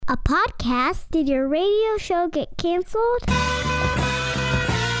A podcast? Did your radio show get canceled?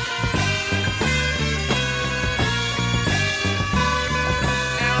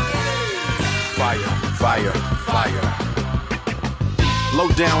 Fire. Low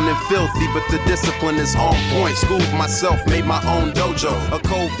down and filthy, but the discipline is on point. Schooled myself, made my own dojo. A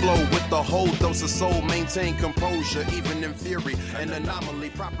cold flow with the whole dose of soul. Maintain composure, even in theory. An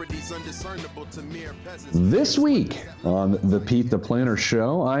anomaly, properties undiscernible to mere peasants. This week on the Pete the Planner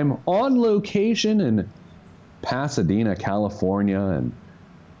Show, I'm on location in Pasadena, California, and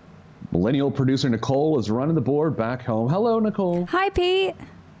millennial producer Nicole is running the board back home. Hello, Nicole. Hi, Pete.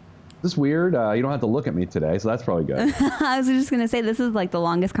 This is weird. You don't have to look at me today, so that's probably good. I was just going to say, this is like the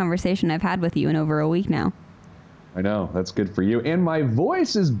longest conversation I've had with you in over a week now. I know. That's good for you. And my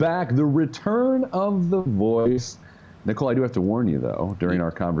voice is back. The return of the voice. Nicole, I do have to warn you, though, during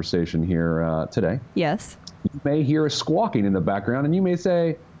our conversation here today. Yes. You may hear a squawking in the background, and you may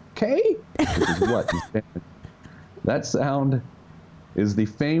say, "Kay?" Which is what? That sound is the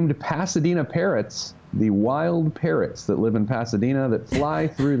famed Pasadena Parrots, the wild parrots that live in Pasadena that fly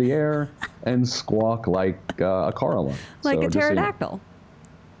through the air and squawk like a car alarm. Like a pterodactyl.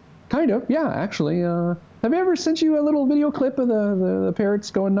 Kind of, yeah, actually. Have I ever sent you a little video clip of the parrots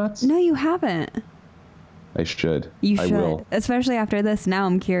going nuts? No, you haven't. I should. You should. I will. Especially after this. Now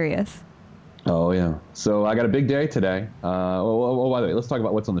I'm curious. Oh, yeah. So I got a big day today. By the way, let's talk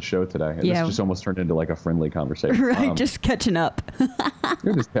about what's on the show today. Yeah. This just almost turned into like a friendly conversation. Right, just catching up.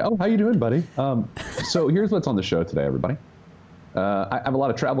 How you doing, buddy? So here's what's on the show today, everybody. I have a lot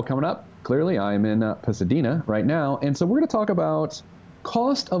of travel coming up. Clearly, I'm in Pasadena right now. And so we're going to talk about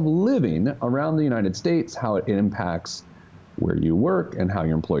cost of living around the United States, how it impacts where you work and how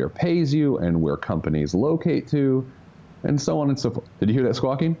your employer pays you and where companies locate to, and so on and so forth. Did you hear that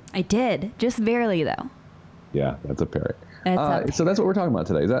squawking? I did. Just barely, though. Yeah, that's a parrot. So that's what we're talking about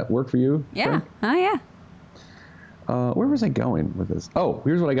today. Does that work for you? Yeah. Frank? Oh, yeah. Where was I going with this? Oh,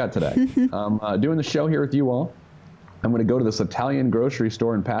 here's what I got today. I'm doing the show here with you all. I'm going to go to this Italian grocery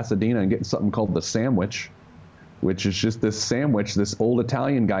store in Pasadena and get something called the sandwich, which is just this sandwich this old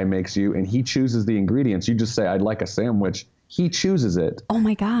Italian guy makes you, and he chooses the ingredients. You just say, "I'd like a sandwich." He chooses it. Oh,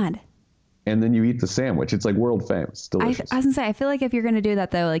 my God. And then you eat the sandwich. It's like world famous. Delicious. I was going to say, I feel like if you're going to do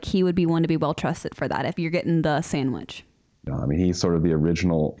that, though, like he would be one to be well trusted for that if you're getting the sandwich. No, I mean, he's sort of the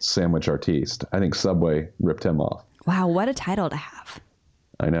original sandwich artiste. I think Subway ripped him off. Wow, what a title to have.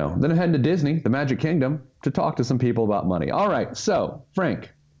 I know. Then I'm heading to Disney, the Magic Kingdom, to talk to some people about money. All right, so,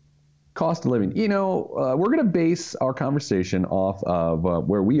 Frank, cost of living. We're going to base our conversation off of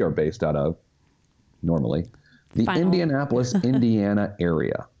where we are based out of, normally, the Indianapolis, Indiana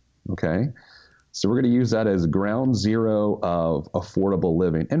area, okay? So we're going to use that as ground zero of affordable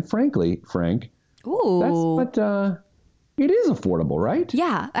living. And frankly, Frank, it is affordable, right?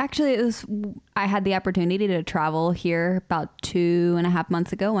 Yeah, actually, I had the opportunity to travel here about 2.5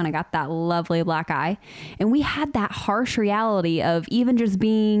 months ago when I got that lovely black eye. And we had that harsh reality of even just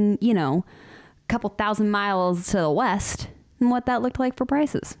being, a couple thousand miles to the west and what that looked like for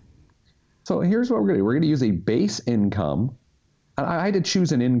prices. So here's what we're going to do. We're going to use a base income. I had to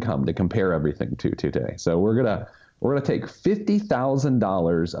choose an income to compare everything to today. So we're going to take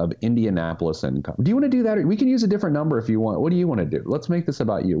 $50,000 of Indianapolis income. Do you want to do that? We can use a different number if you want. What do you want to do? Let's make this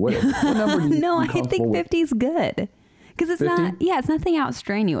about you. What number do you No, I think 50 is good. Because it's 50? It's nothing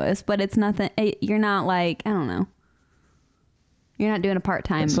outstrenuous, but it's nothing, you're not like, I don't know. You're not doing a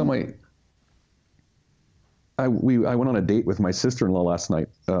part-time. In some way, I went on a date with my sister-in-law last night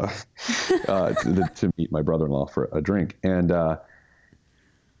to meet my brother-in-law for a drink. And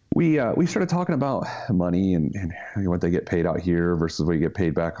we started talking about money and what they get paid out here versus what you get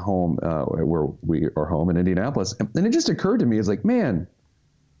paid back home where we are home in Indianapolis. And it just occurred to me, it's like, man,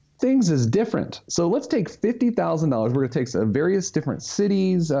 things is different. So let's take $50,000. We're going to take various different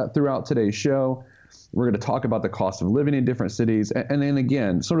cities throughout today's show. We're going to talk about the cost of living in different cities. And then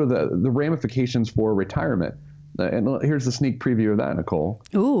again, sort of the ramifications for retirement. And here's the sneak preview of that, Nicole.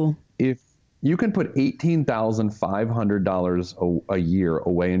 Ooh. If you can put $18,500 a year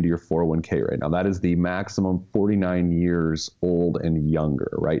away into your 401k right now, that is the maximum 49 years old and younger,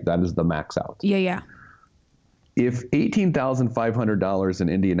 right? That is the max out. Yeah. If $18,500 in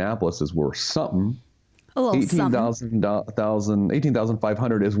Indianapolis is worth something,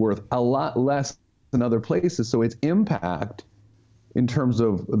 $18,500 is worth a lot less than other places. So its impact in terms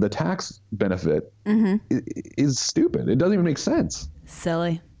of the tax benefit is stupid. It doesn't even make sense.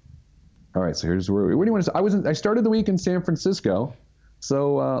 Silly. All right, so here's where do you want to start? I started the week in San Francisco,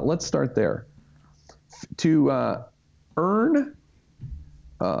 so let's start there. To earn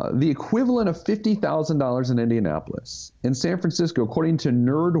the equivalent of $50,000 in Indianapolis. In San Francisco, according to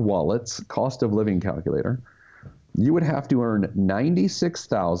NerdWallet's cost of living calculator, you would have to earn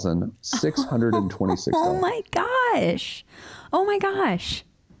 $96,626. Oh my gosh. Oh my gosh.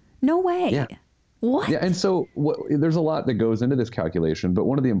 No way. Yeah. What? Yeah, and so there's a lot that goes into this calculation, but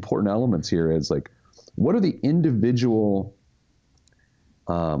one of the important elements here is like, what are the individual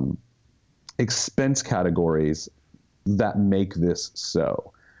expense categories that make this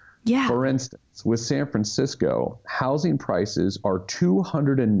so? Yeah. For instance, with San Francisco, housing prices are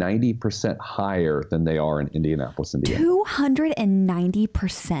 290% higher than they are in Indianapolis, Indiana.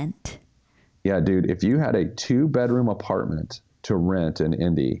 290%. Yeah, dude, if you had a 2-bedroom apartment to rent in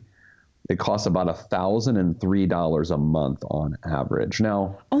Indy, it costs about $1,003 a month on average.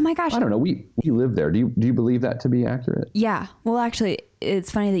 Now, oh my gosh, I don't know. We live there. Do you believe that to be accurate? Yeah. Well, actually, it's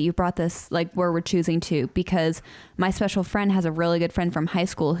funny that you brought this, like, where we're choosing to, because my special friend has a really good friend from high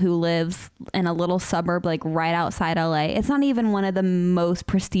school who lives in a little suburb, like right outside LA. It's not even one of the most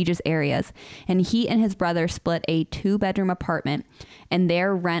prestigious areas. And he and his brother split a 2-bedroom apartment, and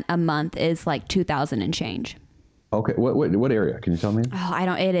their rent a month is like $2,000 and change. Okay. What area? Can you tell me? Oh,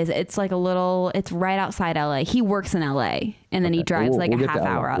 it's like it's right outside LA. He works in LA, and then he drives a half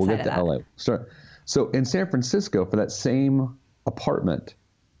hour outside of that. LA. So in San Francisco, for that same apartment,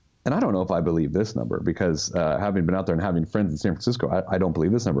 and I don't know if I believe this number because having been out there and having friends in San Francisco, I don't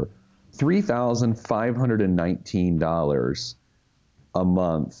believe this number. $3,519 a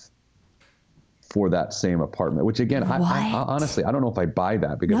month for that same apartment, which again, I honestly, I don't know if I buy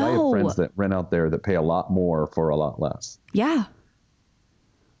that because I have friends that rent out there that pay a lot more for a lot less. Yeah.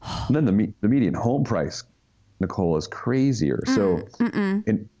 And then the median home price, Nicole, is crazier. So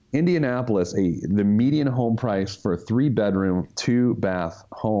in Indianapolis, the median home price for a 3-bedroom, 2-bath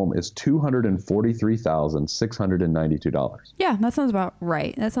home is $243,692. Yeah, that sounds about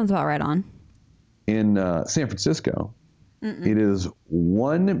right. That sounds about right on. In San Francisco, it is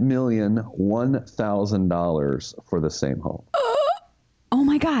 $1,001,000 for the same home. Oh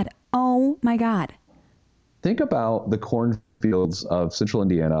my God. Oh my God. Think about the cornfields of central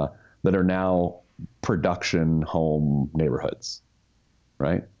Indiana that are now production home neighborhoods,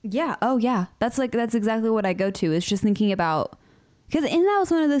 right? Yeah. Oh yeah. That's exactly what I go to, is just thinking about, because that was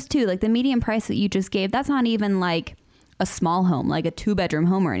one of those too, like the median price that you just gave, that's not even like a small home, like a 2-bedroom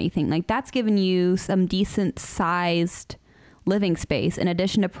home or anything. Like that's giving you some decent sized living space in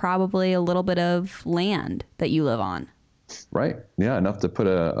addition to probably a little bit of land that you live on. Right. Yeah. Enough to put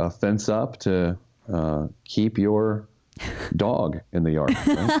a fence up to keep your dog in the yard.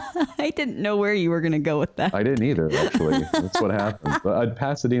 Right? I didn't know where you were going to go with that. I didn't either, actually. That's what happened. But a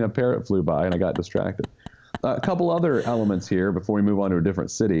Pasadena parrot flew by and I got distracted. A couple other elements here before we move on to a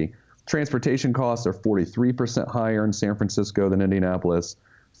different city. Transportation costs are 43% higher in San Francisco than Indianapolis.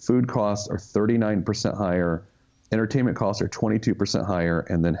 Food costs are 39% higher. Entertainment costs are 22% higher,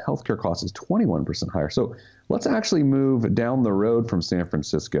 and then healthcare costs is 21% higher. So let's actually move down the road from San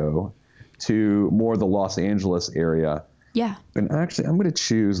Francisco to more the Los Angeles area. Yeah. And actually, I'm going to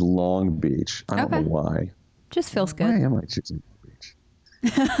choose Long Beach. I don't know why. Just feels good. Why am I choosing Long Beach?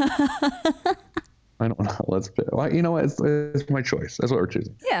 I don't know. Let's pick. Well, you know what? It's my choice. That's what we're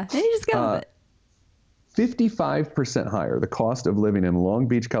choosing. Yeah, you just go with it. 55% higher. The cost of living in Long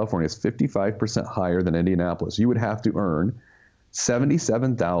Beach, California is 55% higher than Indianapolis. You would have to earn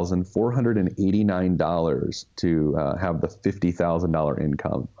 $77,489 to have the $50,000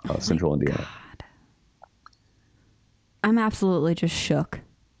 income of Central Indiana. God. I'm absolutely just shook.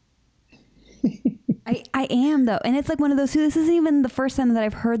 I am, though. And it's like one of those, this isn't even the first time that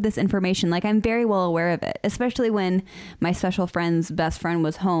I've heard this information. Like, I'm very well aware of it, especially when my special friend's best friend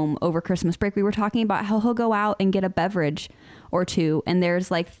was home over Christmas break. We were talking about how he'll go out and get a beverage or two, and there's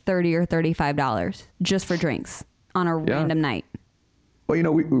like $30 or $35 just for drinks on a random night. Well, you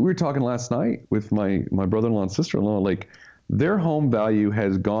know, we were talking last night with my brother-in-law and sister-in-law, like their home value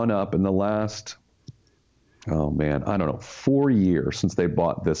has gone up in the last, 4 years since they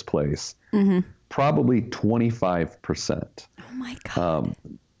bought this place. Mm-hmm. Probably 25%. Oh my God.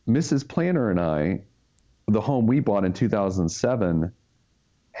 Mrs. Planner and I, the home we bought in 2007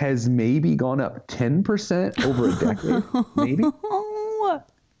 has maybe gone up 10% over a decade, maybe.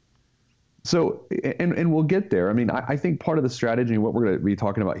 So, and we'll get there. I mean, I think part of the strategy, what we're going to be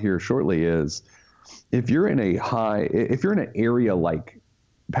talking about here shortly, is if you're in an area like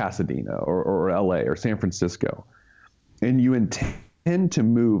Pasadena or LA or San Francisco, and you intend to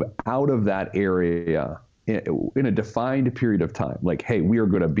move out of that area in a defined period of time, like, hey, we are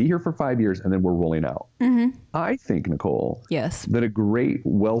going to be here for 5 years and then we're rolling out. Mm-hmm. I think, Nicole, yes, that a great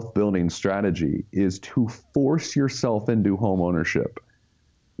wealth building strategy is to force yourself into home ownership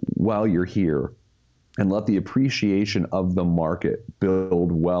while you're here and let the appreciation of the market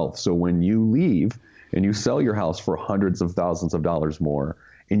build wealth. So when you leave and you sell your house for hundreds of thousands of dollars more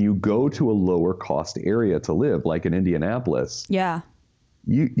and you go to a lower cost area to live, like in Indianapolis, Yeah.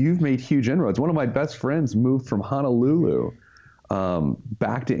 you've made huge inroads. One of my best friends moved from Honolulu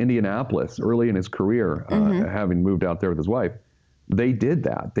back to Indianapolis early in his career, having moved out there with his wife. They did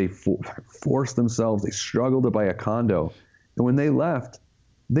that. They forced themselves. They struggled to buy a condo. And when they left,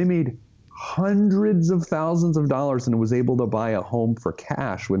 they made hundreds of thousands of dollars and was able to buy a home for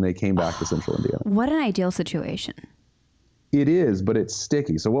cash when they came back to Central Indiana. What an ideal situation. It is, but it's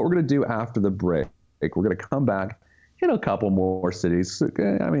sticky. So what we're going to do after the break, we're going to come back in a couple more cities.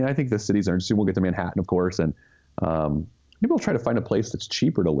 I mean, I think the cities are soon. We'll get to Manhattan, of course, and maybe we'll try to find a place that's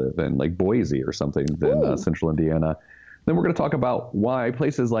cheaper to live in, like Boise or something, than Central Indiana. Then we're going to talk about why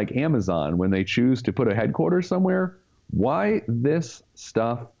places like Amazon, when they choose to put a headquarters somewhere, why this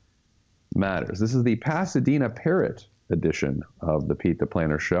stuff matters. This is the Pasadena Parrot edition of the Pete the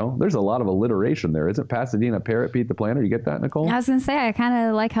Planner Show. There's a lot of alliteration there. Isn't Pasadena Parrot Pete the Planner? You get that, Nicole? I was going to say, I kind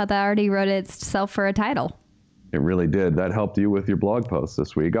of like how that already wrote itself for a title. It really did. That helped you with your blog post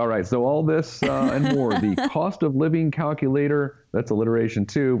this week. All right. So all this and more, the cost of living calculator, that's alliteration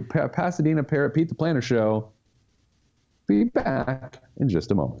too. Pasadena Parrot Pete the Planner Show. Be back in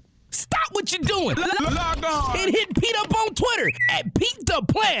just a moment. Stop what you're doing. Log on and hit Pete up on Twitter at Pete the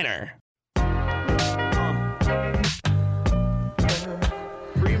Planner.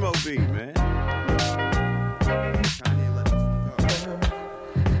 Primo beat, man. Kanye let this one go.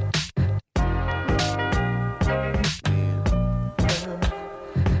 Man.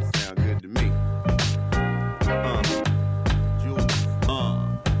 Sound good to me.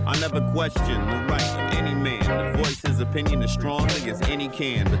 I never question the right of any man to voice his opinion as strongly as any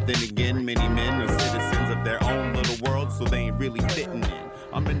can. But then again, many men are citizens of their own little world, so they ain't really fitting in.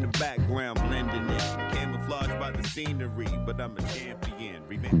 I'm in the background blending in, camouflaged by the scenery, but I'm a champion.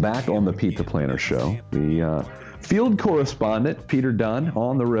 Back on the Pete the Planner Show, the field correspondent, Peter Dunn,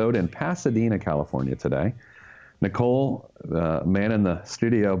 on the road in Pasadena, California today. Nicole, man in the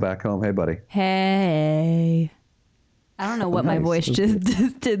studio back home. Hey, buddy. Hey. I don't know what my voice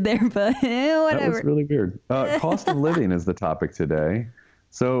just did there, but whatever. That was really weird. Cost of living is the topic today.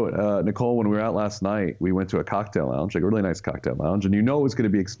 So, Nicole, when we were out last night, we went to a cocktail lounge, like a really nice cocktail lounge, and you know it was going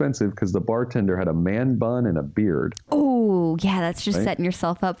to be expensive because the bartender had a man bun and a beard. Oh, yeah, that's just setting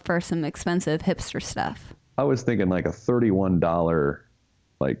yourself up for some expensive hipster stuff. I was thinking like a $31,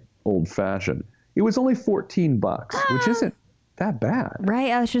 like old fashioned. It was only $14, which isn't that bad. Right?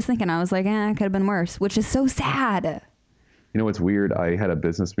 I was just thinking, I was like, it could have been worse, which is so sad. You know what's weird? I had a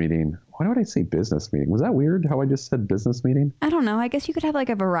business meeting. Why did I say business meeting? Was that weird how I just said business meeting? I don't know. I guess you could have like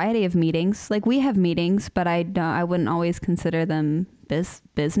a variety of meetings. Like we have meetings, but I wouldn't always consider them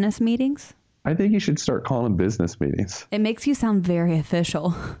business meetings. I think you should start calling them business meetings. It makes you sound very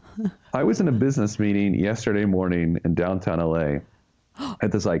official. I was in a business meeting yesterday morning in downtown LA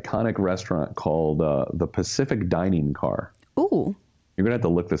at this iconic restaurant called the Pacific Dining Car. Ooh. You're going to have to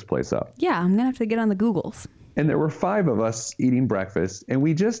look this place up. Yeah, I'm going to have to get on the Googles. And there were 5 of us eating breakfast, and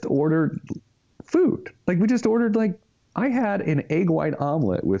we just ordered food. Like, we just ordered, like, I had an egg white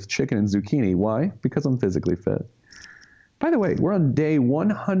omelet with chicken and zucchini. Why? Because I'm physically fit. By the way, we're on day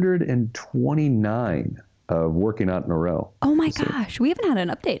 129 of working out in a row. Oh, my gosh. We haven't had an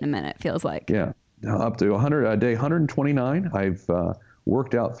update in a minute, it feels like. Yeah. Up to day 129, I've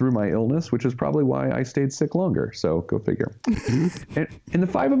worked out through my illness, which is probably why I stayed sick longer. So go figure. and the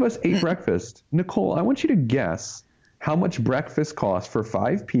 5 of us ate breakfast. Nicole, I want you to guess how much breakfast cost for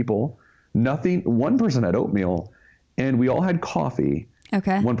 5 people. Nothing. One person had oatmeal, and we all had coffee.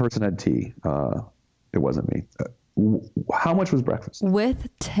 Okay. One person had tea. It wasn't me. How much was breakfast?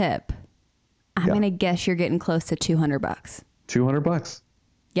 With tip, I'm going to guess you're getting close to $200. $200.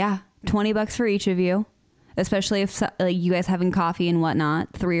 Yeah. $20 for each of you. Especially if you guys having coffee and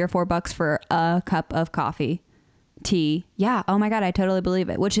whatnot, $3 or $4 for a cup of coffee, tea. Yeah. Oh my God. I totally believe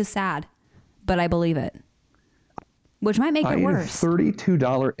it, which is sad, but I believe it, which might make it worse. I ate a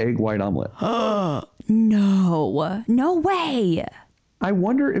 $32 egg white omelet. No way. I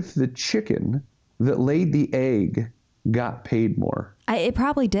wonder if the chicken that laid the egg got paid more. It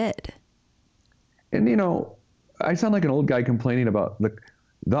probably did. And you know, I sound like an old guy complaining about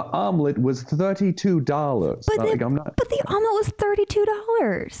the omelet was $32. But the omelet was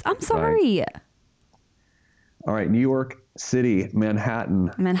 $32. I'm sorry. Right. All right, New York City,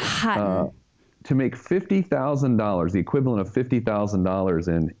 Manhattan. To make $50,000, the equivalent of $50,000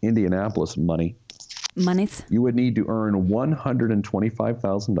 in Indianapolis Monies. you would need to earn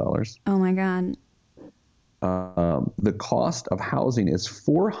 $125,000. Oh my God. the cost of housing is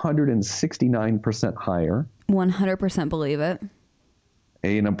 469% higher. 100% believe it.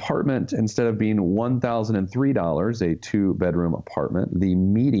 An apartment, instead of being $1,003, a 2-bedroom apartment, the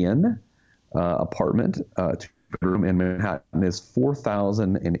median apartment, 2-bedroom in Manhattan, is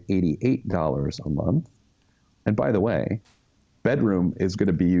 $4,088 a month. And by the way, bedroom is going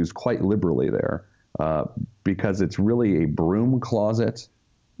to be used quite liberally there because it's really a broom closet.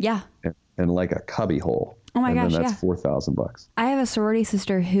 Yeah. And like a cubby hole. Oh my gosh, then that's yeah. $4,000. I have a sorority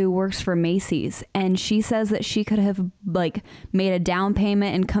sister who works for Macy's, and she says that she could have like made a down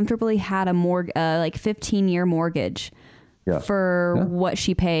payment and comfortably had a 15-year mortgage for what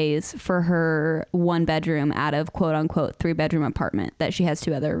she pays for her 1-bedroom out of quote unquote 3-bedroom apartment that she has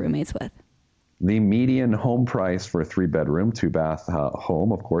 2 other roommates with. The median home price for a 3-bedroom, 2-bath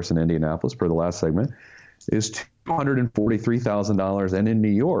home, of course, in Indianapolis, per the last segment, is $243,000. And in New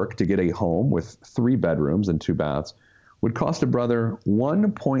York, to get a home with 3 bedrooms and 2 baths would cost a brother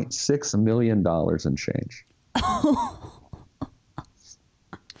 $1.6 million and change.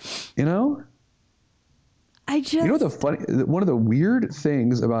 You know? You know one of the weird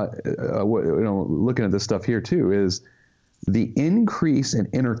things about looking at this stuff here too is the increase in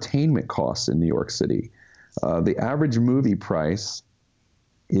entertainment costs in New York City. The average movie price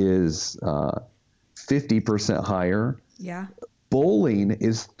is 50% higher. Yeah. Bowling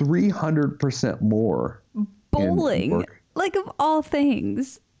is 300% more. Bowling? Like, of all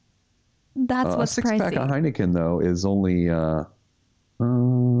things. That's what's pricey. A 6-pack of Heineken, though, is only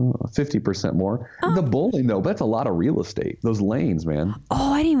 50% more. Oh. The bowling, though, that's a lot of real estate. Those lanes, man.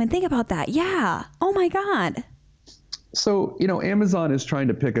 Oh, I didn't even think about that. Yeah. Oh, my God. So, Amazon is trying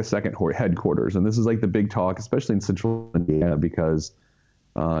to pick a second headquarters. And this is like the big talk, especially in central Indiana, because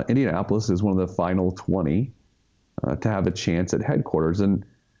Indianapolis is one of the final 20 to have a chance at headquarters. And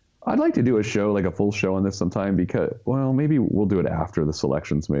I'd like to do a show, like a full show on this sometime because, well, maybe we'll do it after the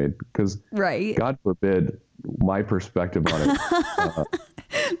selection's made because God forbid my perspective on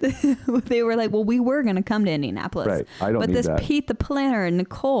it. They were like, well, we were going to come to Indianapolis. Right. I don't but need this that. Pete the Planner and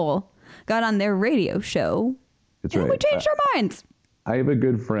Nicole got on their radio show. That's and right. we changed our minds. I have a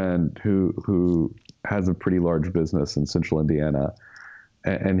good friend who has a pretty large business in central Indiana.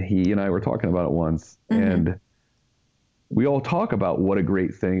 And he and I were talking about it once, and we all talk about what a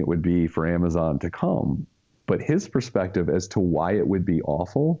great thing it would be for Amazon to come. But his perspective as to why it would be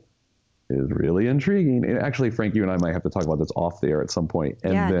awful is really intriguing. And actually, Frank, you and I might have to talk about this off the air at some point,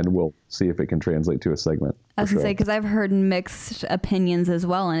 and then we'll see if it can translate to a segment. I was going to say, because I've heard mixed opinions as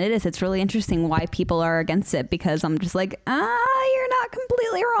well, and it's really interesting why people are against it, because I'm just like, you're not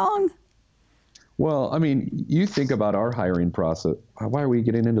completely wrong. Well, I mean, you think about our hiring process. Why are we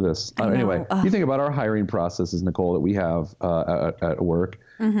getting into this? Anyway, you think about our hiring processes, Nicole, that we have at work.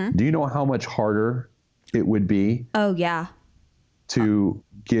 Do you know how much harder it would be? Oh, yeah. To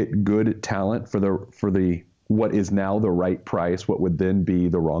get good talent for the what is now the right price, what would then be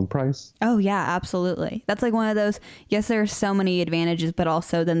the wrong price? Oh, yeah, absolutely. That's like one of those, yes, there are so many advantages, but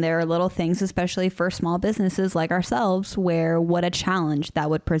also then there are little things, especially for small businesses like ourselves, where what a challenge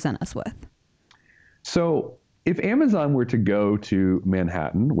that would present us with. So if Amazon were to go to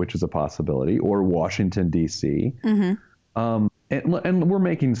Manhattan, which is a possibility, or Washington, D.C., and we're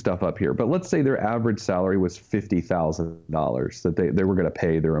making stuff up here, but let's say their average salary was $50,000 that they were going to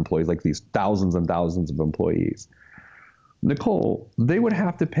pay their employees, like these thousands and thousands of employees. Nicole, they would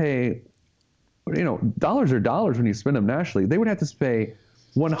have to pay, dollars are dollars when you spend them nationally. They would have to pay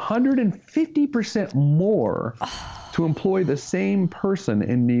 150% more to employ the same person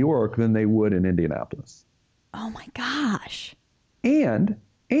in New York than they would in Indianapolis. Oh my gosh. And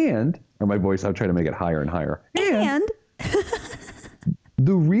my voice, I'll try to make it higher and higher. And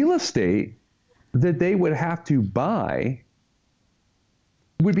the real estate that they would have to buy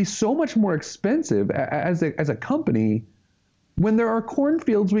would be so much more expensive as a company when there are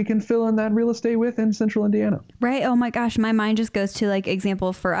cornfields we can fill in that real estate with in central Indiana. Right. Oh my gosh. My mind just goes to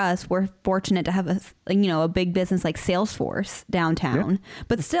example for us. We're fortunate to have a big business like Salesforce downtown,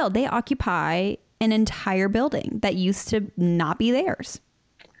 but still they occupy an entire building that used to not be theirs.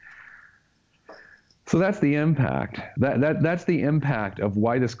 So that's the impact. That's the impact of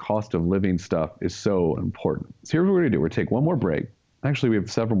why this cost of living stuff is so important. So here's what we're going to do. We're going to take one more break. Actually, we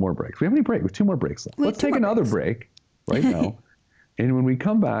have several more breaks. We have any break? We have 2 more breaks left. Let's take another break right now. And when we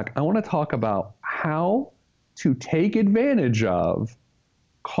come back, I want to talk about how to take advantage of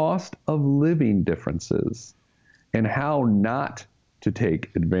cost of living differences and how not to take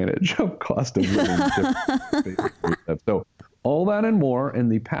advantage of cost of living differences. So all that and more in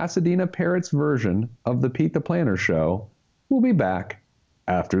the Pasadena Parrots version of the Pete the Planner Show. We'll be back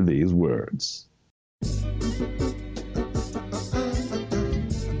after these words.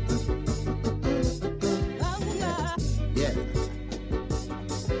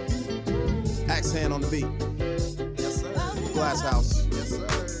 Max Hand on the beat. Yes, sir. Glass House. Yes, sir.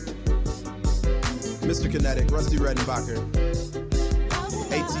 Mr. Kinetic, Rusty Redenbacher.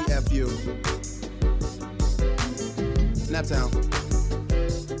 ATFU. Naptown.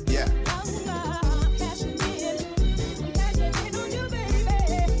 Yeah.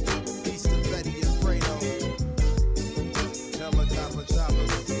 Peace to Fetty and Fredo. Helicopter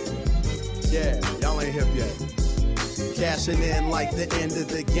choppers. Yeah, y'all ain't hip yet. Cashing in like the end of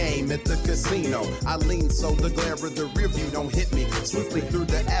the game at the casino. I lean so the glare of the rear view don't hit me. Swiftly through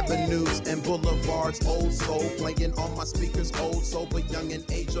the avenues and boulevards. Old soul playing on my speakers. Old soul but young in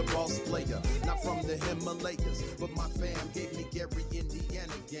age, a boss player. Not from the Himalayas, but my fam gave me Gary,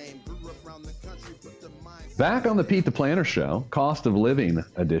 Indiana game. Grew up around the country, but the mind. Back on the Pete the Planner Show, cost of living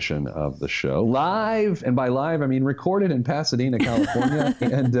edition of the show. Live, and by live, I mean recorded in Pasadena, California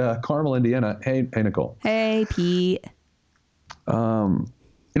and Carmel, Indiana. Hey, Nicole. Hey, Pete.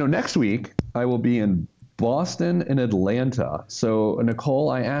 Next week I will be in Boston and Atlanta. So, Nicole,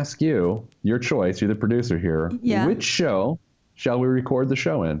 I ask you, your choice, you're the producer here. Yeah. Which show shall we record the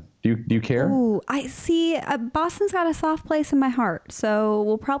show in? Do you care? Ooh, I see. Boston's got a soft place in my heart, so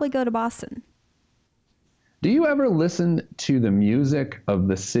we'll probably go to Boston. Do you ever listen to the music of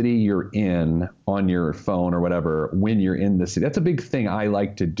the city you're in on your phone or whatever when you're in the city? That's a big thing I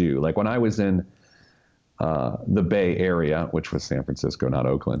like to do. Like when I was in the Bay Area, which was San Francisco, not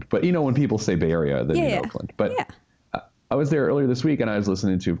Oakland. But when people say Bay Area, they mean Oakland. But I was there earlier this week, and I was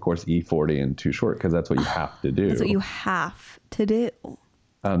listening to, of course, E40 and Too Short, because that's what you have to do. That's what you have to do.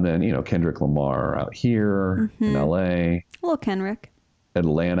 And then, Kendrick Lamar out here in L.A. Hello, Kendrick.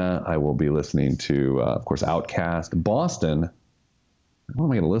 Atlanta, I will be listening to, of course, Outkast. Boston, what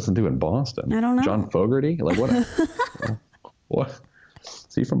am I going to listen to in Boston? I don't know. John Fogerty? Like, what? What?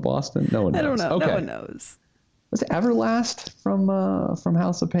 Is he from Boston? No one knows. I don't know. Okay. No one knows. Was Everlast from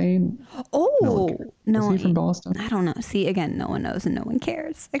House of Pain? Oh, no. Is he from Boston? I don't know. See, again, no one knows and no one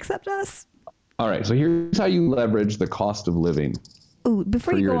cares except us. All right. So here's how you leverage the cost of living. Ooh,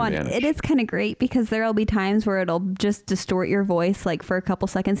 before you go on, advantage. it is kind of great because there'll be times where it'll just distort your voice like for a couple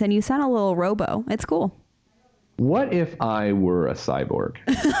seconds and you sound a little robo. It's cool. What if I were a cyborg?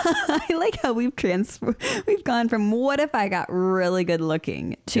 I like how we've gone from what if I got really good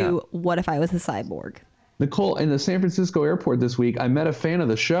looking to what if I was a cyborg. Nicole, in the San Francisco airport this week, I met a fan of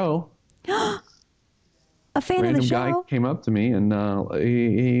the show. A fan Random of the show? guy came up to me and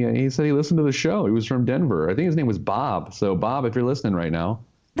he said he listened to the show. He was from Denver. I think his name was Bob. So Bob, if you're listening right now,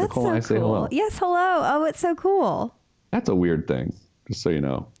 That's Nicole so and I cool. say hello. Yes, hello. Oh, it's so cool. That's a weird thing, just so you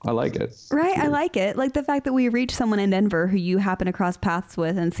know. I like it. Right, I like it. Like the fact that we reached someone in Denver who you happen to cross paths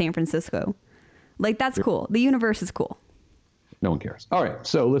with in San Francisco. Like, that's cool. The universe is cool. No one cares. All right,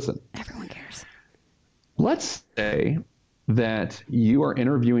 so listen. Everyone cares. Let's say that you are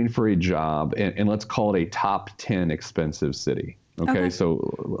interviewing for a job, and let's call it a top 10 expensive city. Okay,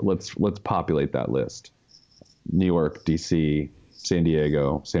 so let's populate that list. New York, DC, San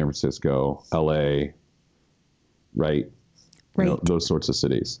Diego, San Francisco, LA, right? Right. Those sorts of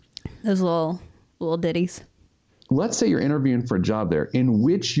cities. Those little ditties. Let's say you're interviewing for a job there in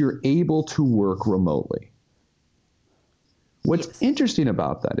which you're able to work remotely. What's interesting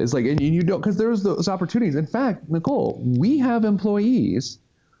about that is and you don't, because there's those opportunities. In fact, Nicole, we have employees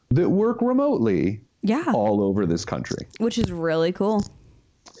that work remotely all over this country. Which is really cool.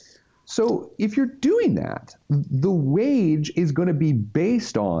 So if you're doing that, the wage is going to be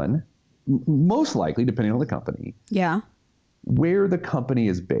based on, most likely, depending on the company, where the company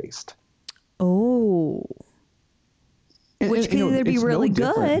is based. Oh. Which can either be really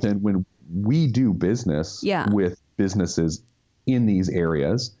good. Than when we do business with businesses in these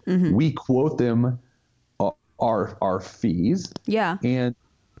areas, we quote them our fees. Yeah. And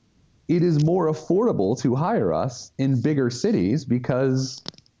it is more affordable to hire us in bigger cities because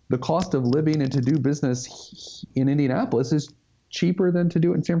the cost of living and to do business in Indianapolis is cheaper than to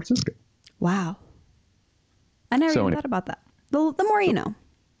do it in San Francisco. Wow. I never even thought about that. The more you know.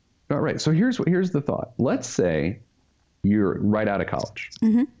 All right. So here's the thought. Let's say you're right out of college,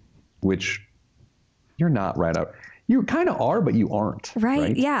 which you're not right out. You kind of are, but you aren't.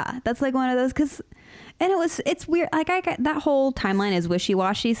 Right? Yeah. That's like one of those it's weird. Like that whole timeline is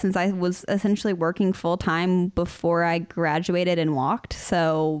wishy-washy since I was essentially working full time before I graduated and walked.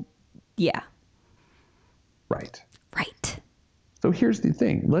 So yeah. Right. Right. So here's the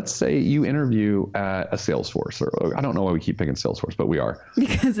thing. Let's say you interview at a Salesforce, or I don't know why we keep picking Salesforce, but we are.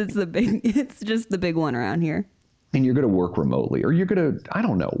 Because it's just the big one around here. And you're going to work remotely, or you're going to, I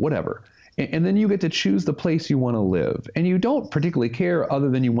don't know, whatever. And then you get to choose the place you want to live. And you don't particularly care other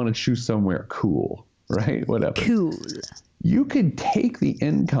than you want to choose somewhere cool, right? Whatever. Cool. You could take the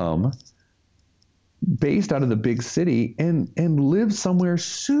income based out of the big city and live somewhere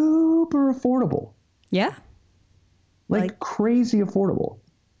super affordable. Yeah. Like crazy affordable.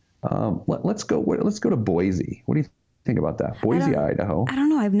 Let's go to Boise. What do you think about that? Boise, Idaho. I don't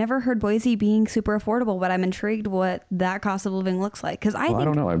know. I've never heard Boise being super affordable, but I'm intrigued what that cost of living looks like. Because I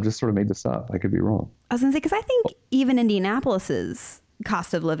don't know. I've just sort of made this up. I could be wrong. I was going to say, because I think even Indianapolis's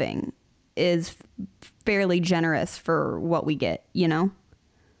cost of living is fairly generous for what we get, you know?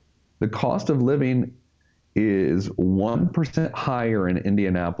 The cost of living is 1% higher in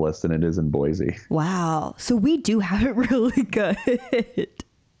Indianapolis than it is in Boise. Wow. So we do have it really good.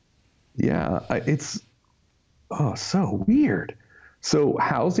 Yeah, it's so weird. So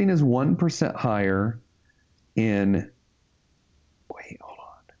housing is 1% higher in. Wait, hold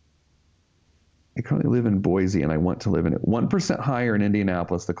on. I currently live in Boise, and I want to live in it. 1% higher in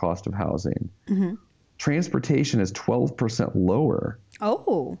Indianapolis, the cost of housing. Mm-hmm. Transportation is 12% lower.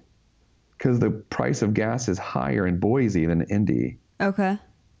 Oh. Because the price of gas is higher in Boise than Indy. Okay.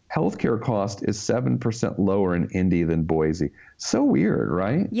 Healthcare cost is 7% lower in Indy than Boise. So weird,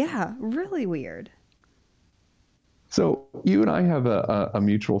 right? Yeah, really weird. So you and I have a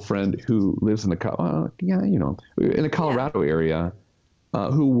mutual friend who lives in the Colorado area,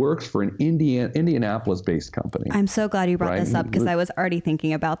 who works for an Indianapolis-based company. I'm so glad you brought this up because I was already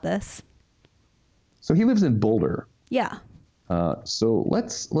thinking about this. So he lives in Boulder. Yeah. So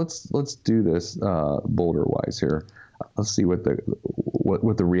let's do this Boulder-wise here. Let's see what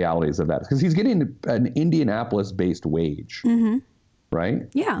the realities of that is, because he's getting an Indianapolis-based wage, right?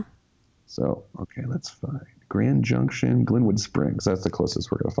 Yeah. So okay, let's find Grand Junction, Glenwood Springs. That's the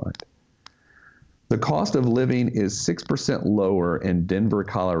closest we're going to find. The cost of living is 6% lower in Denver,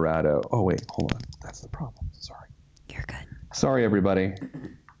 Colorado. Oh wait, hold on. That's the problem. Sorry. You're good. Sorry, everybody.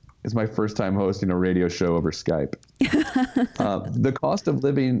 It's my first time hosting a radio show over Skype. The cost of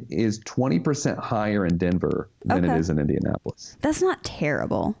living is 20% higher in Denver than it is in Indianapolis. That's not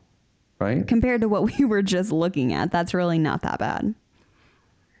terrible. Right? Compared to what we were just looking at, that's really not that bad.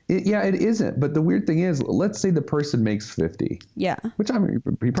 It isn't. But the weird thing is, let's say the person makes 50. Yeah. Which, I mean,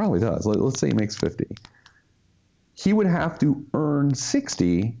 he probably does. Let's say he makes 50. He would have to earn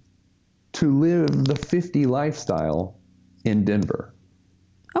 60 to live the 50 lifestyle in Denver.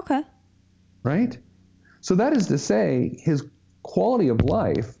 Okay. Right? So that is to say, his quality of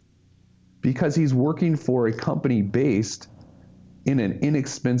life, because he's working for a company based in an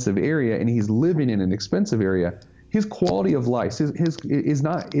inexpensive area and he's living in an expensive area, his quality of life is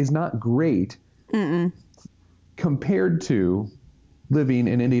not great compared to living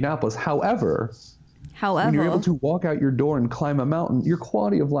in Indianapolis. However, when you're able to walk out your door and climb a mountain, your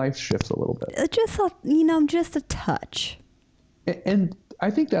quality of life shifts a little bit. Just a touch. And I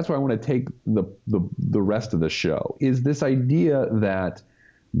think that's where I want to take the rest of the show, is this idea that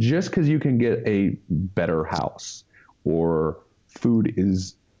just because you can get a better house or food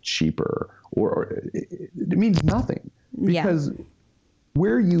is cheaper or it means nothing, because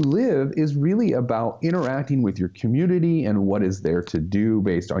where you live is really about interacting with your community and what is there to do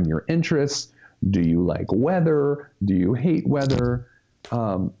based on your interests. Do you like weather? Do you hate weather?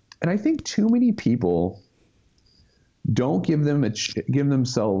 And I think too many people don't give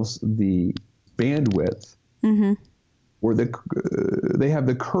themselves the bandwidth or they have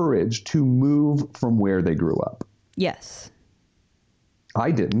the courage to move from where they grew up. Yes.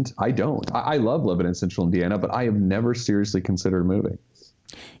 I didn't. I don't. I love living in Central Indiana, but I have never seriously considered moving.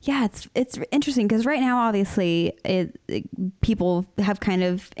 Yeah, it's interesting because right now, obviously, people have kind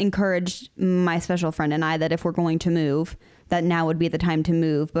of encouraged my special friend and I that if we're going to move, that now would be the time to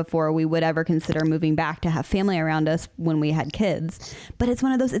move before we would ever consider moving back to have family around us when we had kids. But it's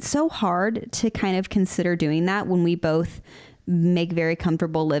one of those, it's so hard to kind of consider doing that when we both make very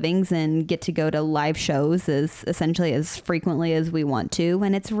comfortable livings and get to go to live shows essentially as frequently as we want to.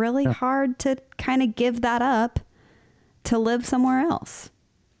 And it's really hard to kind of give that up to live somewhere else.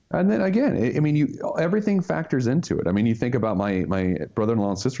 And then again, I mean, everything factors into it. I mean, you think about my brother-in-law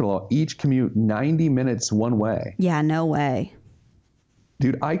and sister-in-law, each commute 90 minutes one way. Yeah, no way.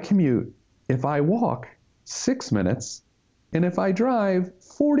 Dude, I commute, if I walk, 6 minutes, and if I drive,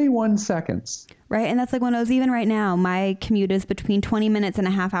 41 seconds. Right, and that's like one of those, even right now, my commute is between 20 minutes and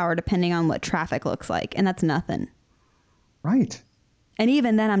a half hour, depending on what traffic looks like, and that's nothing. Right. And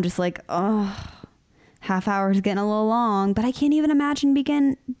even then, I'm just like, oh, half hour is getting a little long, but I can't even imagine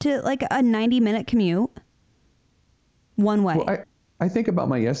begin to like a 90-minute commute one way. Well, I think about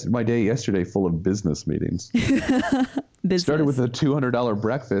my day yesterday full of business meetings. Started with a $200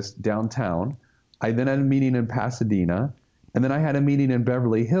 breakfast downtown. I then had a meeting in Pasadena, and then I had a meeting in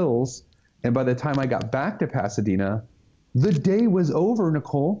Beverly Hills. And by the time I got back to Pasadena, the day was over,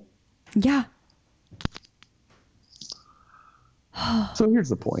 Nicole. Yeah. So here's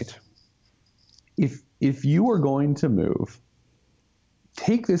the point. If you are going to move,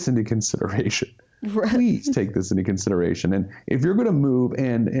 take this into consideration. Right. Please take this into consideration. And if you're going to move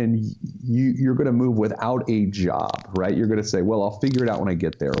and you're going to move without a job, right? You're going to say, well, I'll figure it out when I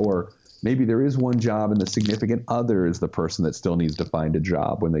get there. Or maybe there is one job and the significant other is the person that still needs to find a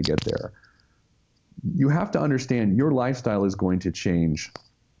job when they get there. You have to understand your lifestyle is going to change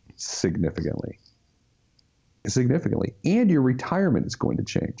significantly. And your retirement is going to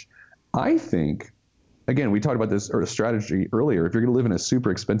change. I think, again, we talked about this strategy earlier. If you're going to live in a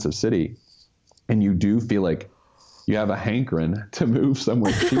super expensive city and you do feel like you have a hankering to move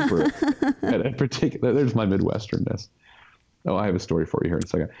somewhere cheaper, at a particular, there's my Midwesternness. Oh, I have a story for you here in a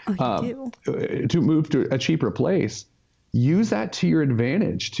second. Oh, you do. To move to a cheaper place, use that to your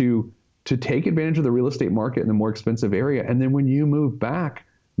advantage to take advantage of the real estate market in the more expensive area. And then when you move back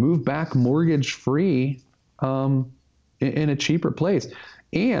mortgage free in a cheaper place.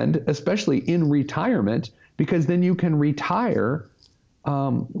 And especially in retirement, because then you can retire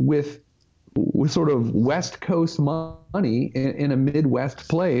with sort of West Coast money in a Midwest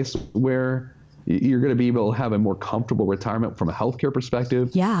place where you're going to be able to have a more comfortable retirement from a healthcare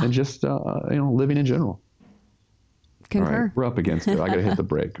perspective. Yeah. And just living in general. Concur. All right, we're up against it. I got to hit the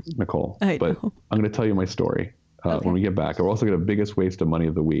break, Nicole. I but know. I'm going to tell you my story when we get back. We're also going to biggest waste of money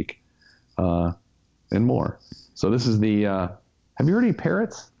of the week and more. So this is the. Have you heard any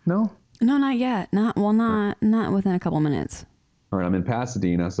Parrots? No. No, not yet. Not within a couple minutes. All right, I'm in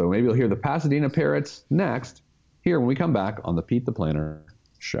Pasadena, so maybe you'll hear the Pasadena Parrots next. Here when we come back on the Pete the Planner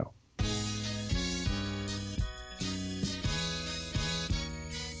Show.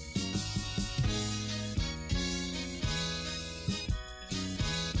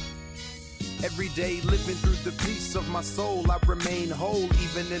 Every day living through the peace of my soul, I remain whole,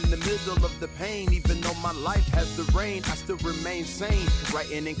 even in the middle of the pain. Even though my life has the rain, I still remain sane,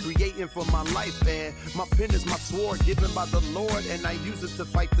 writing and creating for my life. And my pen is my sword given by the Lord, and I use it to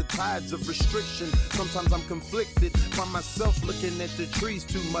fight the tides of restriction. Sometimes I'm conflicted, find myself looking at the trees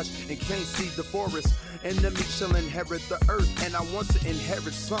too much and can't see the forest. Enemy shall inherit the earth, and I want to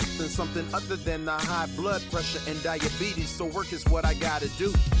inherit something other than the high blood pressure and diabetes. So work is what I gotta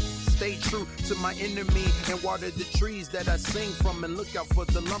do. Stay true to my enemy and water the trees that I sing from, and look out for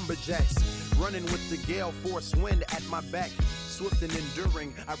the lumberjacks running with the gale force wind at my back. Swift and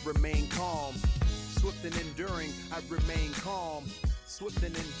enduring, I remain calm. Swift and enduring, I remain calm. Swift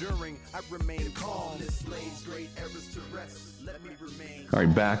and enduring, I remain calm. This lays great errors to rest. Let me remain. All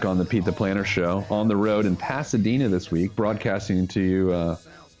right, back on the Pete the Planner Show, on the road in Pasadena this week, broadcasting to you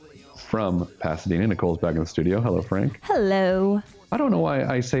from Pasadena. Nicole's back in the studio. Hello, Frank. Hello. I don't know why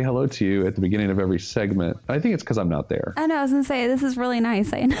I say hello to you at the beginning of every segment. I think it's because I'm not there. I know, I was going to say, this is really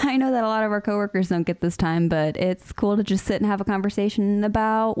nice. I know that a lot of our coworkers don't get this time, but it's cool to just sit and have a conversation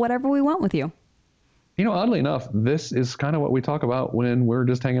about whatever we want with you. You know, oddly enough, this is kind of what we talk about when we're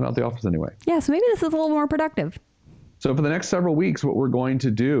just hanging out at the office anyway. Yeah, so maybe this is a little more productive. So for the next several weeks, what we're going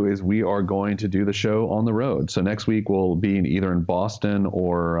to do is we are going to do the show on the road. So next week we'll be either in Boston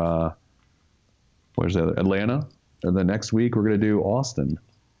or where's the other? Atlanta. And the next week we're going to do Austin.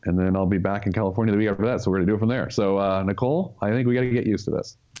 And then I'll be back in California the week after that. So we're going to do it from there. So Nicole, I think we got to get used to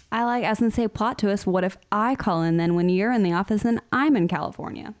this. I was going to say, plot twist. What if I call in then when you're in the office and I'm in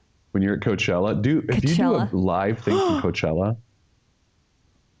California? When you're at Coachella, if you do a live thing from Coachella.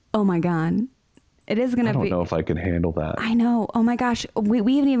 Oh my God. It is going to be. I don't know if I can handle that. I know. Oh my gosh. We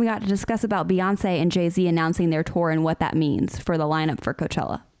haven't even got to discuss about Beyonce and Jay-Z announcing their tour and what that means for the lineup for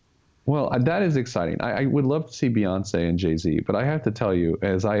Coachella. Well, that is exciting. I would love to see Beyonce and Jay-Z, but I have to tell you,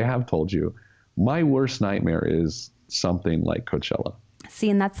 as I have told you, my worst nightmare is something like Coachella. See,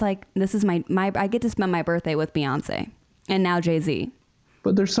 and that's like, this is my I get to spend my birthday with Beyonce and now Jay-Z.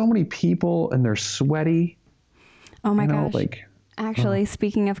 But there's so many people and they're sweaty. Oh my gosh. Actually,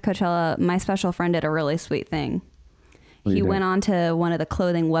 speaking of Coachella, my special friend did a really sweet thing. He went on to one of the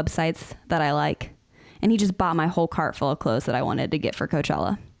clothing websites that I like, and he just bought my whole cart full of clothes that I wanted to get for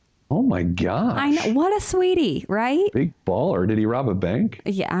Coachella. Oh my gosh. I know. What a sweetie, right? Big baller. Did he rob a bank?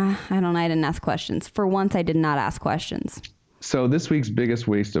 Yeah, I don't know. I didn't ask questions. For once, I did not ask questions. So this week's biggest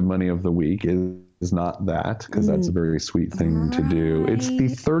waste of money of the week is not that, because that's a very sweet thing to do. It's the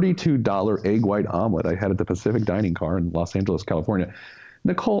 $32 egg white omelet I had at the Pacific Dining Car in Los Angeles, California.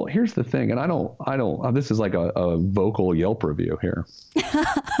 Nicole, here's the thing, and I don't, this is like a vocal Yelp review here.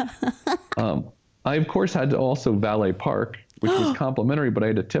 I, of course, had to also valet park, which was complimentary, but I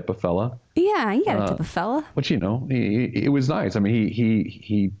had to tip a fella. Yeah, you got to tip a fella. But, you know, it was nice. I mean,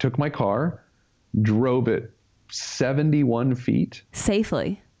 he took my car, drove it 71 feet.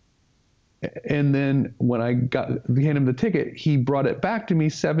 Safely. And then when I handed him the ticket, he brought it back to me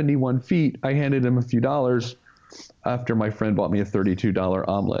 71 feet. I handed him a few dollars after my friend bought me a $32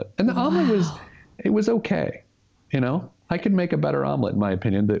 omelet. And the omelet was okay. I could make a better omelet, in my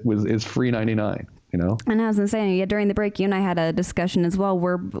opinion, is free 99. And I was going to say, during the break, you and I had a discussion as well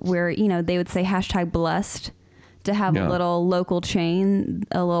where they would say #blessed to have a little local chain,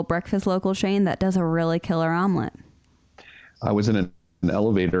 a little breakfast local chain that does a really killer omelet. I was in an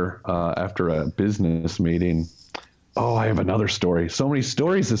elevator after a business meeting. Oh, I have another story. So many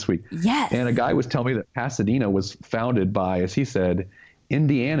stories this week. Yes. And a guy was telling me that Pasadena was founded by, as he said,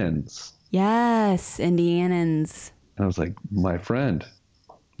 Indianans. Yes, Indianans. And I was like, my friend,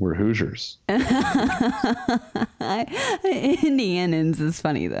 we're Hoosiers. Indianans is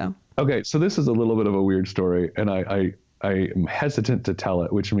funny, though. Okay, so this is a little bit of a weird story, and I am hesitant to tell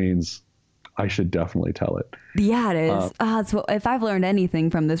it, which means I should definitely tell it. Yeah, it is. So if I've learned anything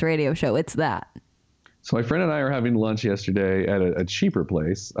from this radio show, it's that. So my friend and I are having lunch yesterday at a cheaper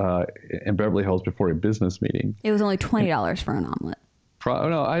place in Beverly Hills before a business meeting. It was only $20 for an omelet.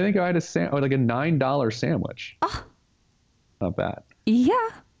 No, I think I had like a $9 sandwich. Oh. Not bad. Yeah.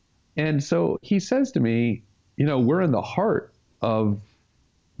 And so he says to me, we're in the heart of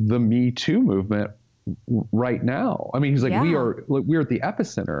the Me Too movement right now. I mean, he's like, we're at the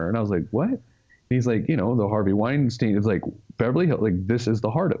epicenter. And I was like, what? And he's like, the Harvey Weinstein is like Beverly Hills, like this is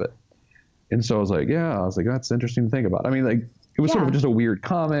the heart of it. And so I was like, that's interesting to think about. I mean, like it was sort of just a weird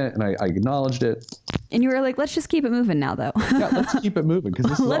comment, and I acknowledged it. And you were like, let's just keep it moving now, though. Yeah, let's keep it moving because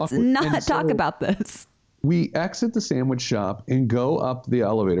this is let's awkward. not talk about this. We exit the sandwich shop and go up the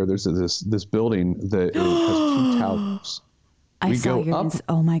elevator. There's this building that has 2 towers. I saw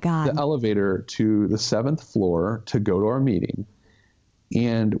oh my God. The elevator to the 7th floor to go to our meeting.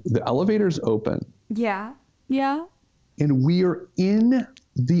 And the elevator's open. Yeah. Yeah. And we are in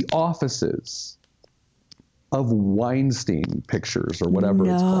the offices of Weinstein Pictures or whatever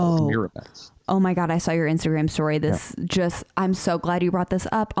it's called, Miramax. Oh my God, I saw your Instagram story. I'm so glad you brought this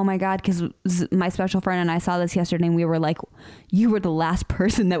up. Oh my God, because my special friend and I saw this yesterday and we were like, you were the last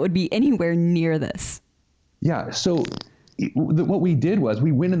person that would be anywhere near this. Yeah, so what we did was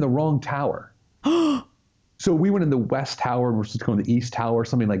we went in the wrong tower. So we went in the West Tower versus going to the East Tower or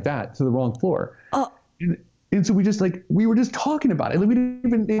something like that, to the wrong floor. Oh. And so we were just talking about it. Like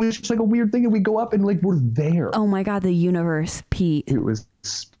it was just like a weird thing, and we go up and like we're there. Oh my God, the universe, Pete. It was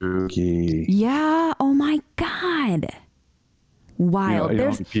spooky. Yeah. Oh my God. Wild.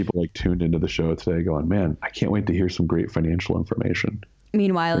 There's people like tuned into the show today going, man, I can't wait to hear some great financial information.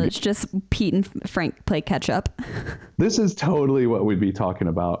 Meanwhile, it's just Pete and Frank play catch up. This is totally what we'd be talking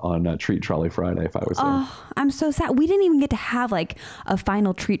about on Treat Trolley Friday if I was there. Oh, I'm so sad. We didn't even get to have like a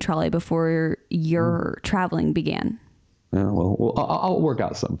final treat trolley before your traveling began. Yeah, well, I'll work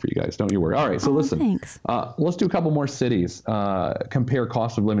out something for you guys. Don't you worry. All right, so listen. Thanks. Let's do a couple more cities. Compare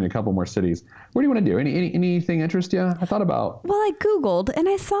cost of living in a couple more cities. What do you want to do? Anything interest you? I thought about. Well, I Googled and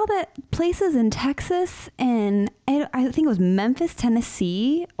I saw that places in Texas and I think it was Memphis,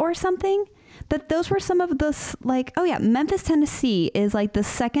 Tennessee or something, that those were some of the like, oh yeah, Memphis, Tennessee is like the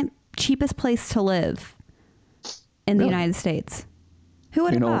second cheapest place to live in the United States. Who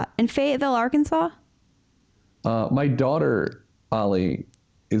would have thought? In Fayetteville, Arkansas? My daughter, Ollie,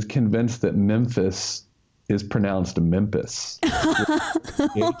 is convinced that Memphis is pronounced Memphis.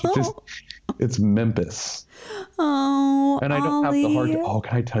 It's Memphis. Oh, and I don't have the heart to,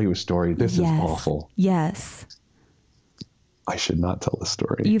 can I tell you a story? This is awful. Yes. I should not tell the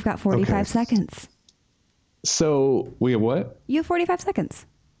story. You've got 45 seconds. So we have what? You have 45 seconds.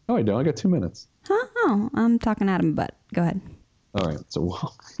 No, I don't. I got 2 minutes. Huh? Oh, I'm talking out of my butt. Go ahead. All right.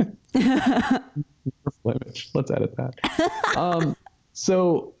 So let's edit that.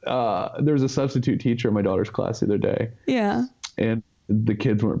 So there's a substitute teacher in my daughter's class the other day. Yeah. And the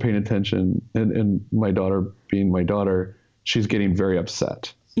kids weren't paying attention. And my daughter, being my daughter, she's getting very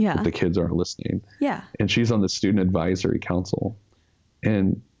upset. Yeah. That the kids aren't listening. Yeah. And she's on the student advisory council.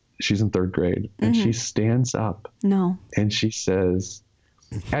 And she's in 3rd grade. And she stands up. No. And she says,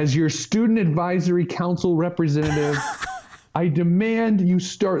 as your student advisory council representative, I demand you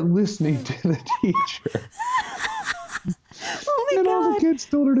start listening to the teacher. Oh my God. All the kids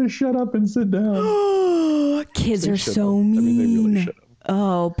told her to shut up and sit down. Kids are so mean. I mean, they really should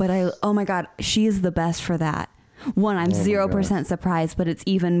have. Oh my God, she is the best for that. One, I'm 0% surprised, but it's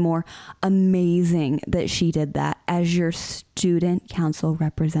even more amazing that she did that as your student council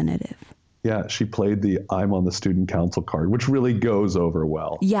representative. Yeah, she played the I'm on the student council card, which really goes over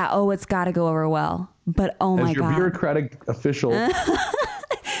well. Yeah, it's got to go over well. But oh my God. As your bureaucratic official.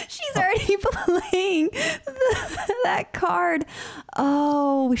 She's already playing that card.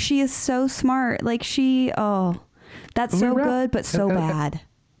 Oh, she is so smart. Like that's so good, but so bad.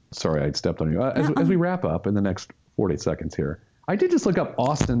 Sorry, I stepped on you. As we wrap up in the next 40 seconds here, I did just look up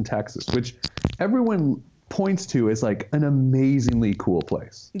Austin, Texas, which everyone points to as like an amazingly cool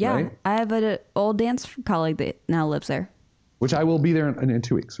place. Yeah, right? I have an old dance colleague that now lives there. Which I will be there in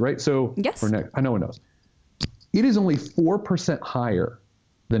 2 weeks, right? So yes. I know it knows. It is only 4% higher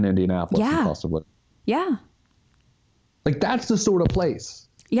than Indianapolis in cost of living. Yeah. Like that's the sort of place.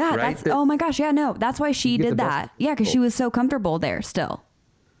 Yeah, right? oh my gosh, yeah, no, that's why she did that. Yeah, because she was so comfortable there still.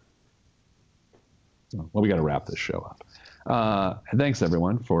 Well, we got to wrap this show up. Thanks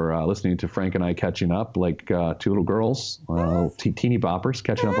everyone for listening to Frank and I catching up like two little girls, teeny boppers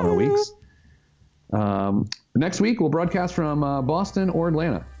catching up on our weeks. Next week we'll broadcast from Boston or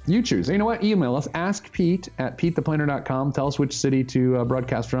Atlanta. You choose. You know what? Email us, askpete@PeteThePlanner.com. Tell us which city to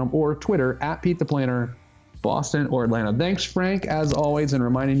broadcast from, or Twitter @PeteThePlanner, Boston or Atlanta. Thanks, Frank, as always, and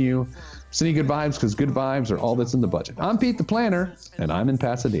reminding you, sending good vibes because good vibes are all that's in the budget. I'm Pete the Planner, and I'm in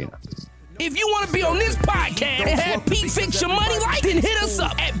Pasadena. If you want to be on this podcast and have Pete fix your money life, then hit us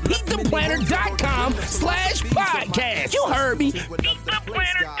up at PeteThePlanner.com/podcast. You heard me.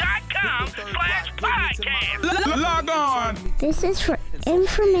 PeteThePlanner.com/podcast. Log on. This is for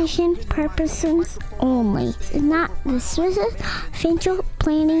information purposes only. It's not the Swiss financial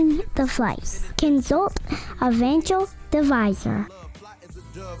planning device. Consult a financial advisor.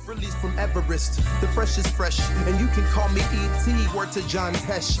 Released from Everest, the fresh is fresh, and you can call me E.T. Word to John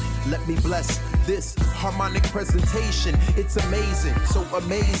Tesh. Let me bless this harmonic presentation. It's amazing, so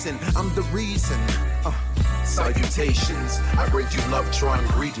amazing. I'm the reason. Salutations, I bring you love, trying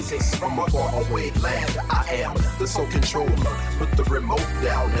greetings from a faraway land. I am the sole controller. Put the remote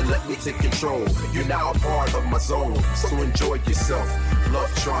down and let me take control. You're now a part of my zone, so enjoy yourself.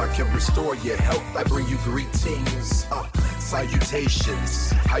 Love Tron can restore your health. I bring you greetings.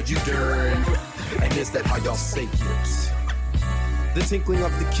 Salutations, how you doing? And is that how y'all say it? The tinkling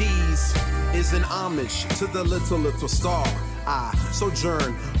of the keys is an homage to the little star. I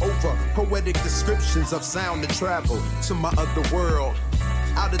sojourn over poetic descriptions of sound and travel to my other world.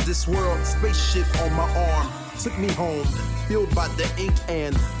 Out of this world, spaceship on my arm took me home, fueled by the ink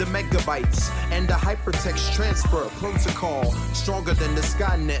and the megabytes and the hypertext transfer protocol, stronger than the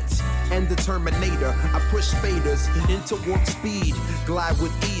Skynet and the Terminator. I push faders into warp speed, glide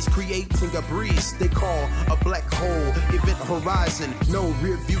with ease, creating a breeze they call a black hole. Event horizon, no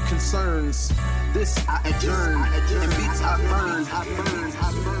rear view concerns. This I adjourn, and beats I burn.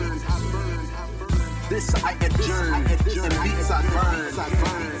 This I adjourn, and beats I burn.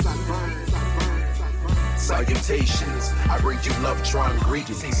 Salutations, I bring you love, trying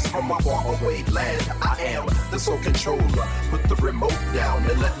greetings from a faraway land. I am the sole controller. Put the remote down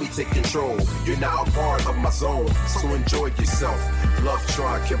and let me take control. You're now a part of my zone, so enjoy yourself. Love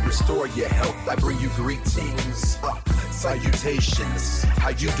Tron can restore your health. I bring you greetings. Salutations, how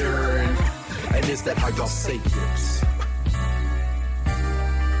you doing? And is that how y'all say it?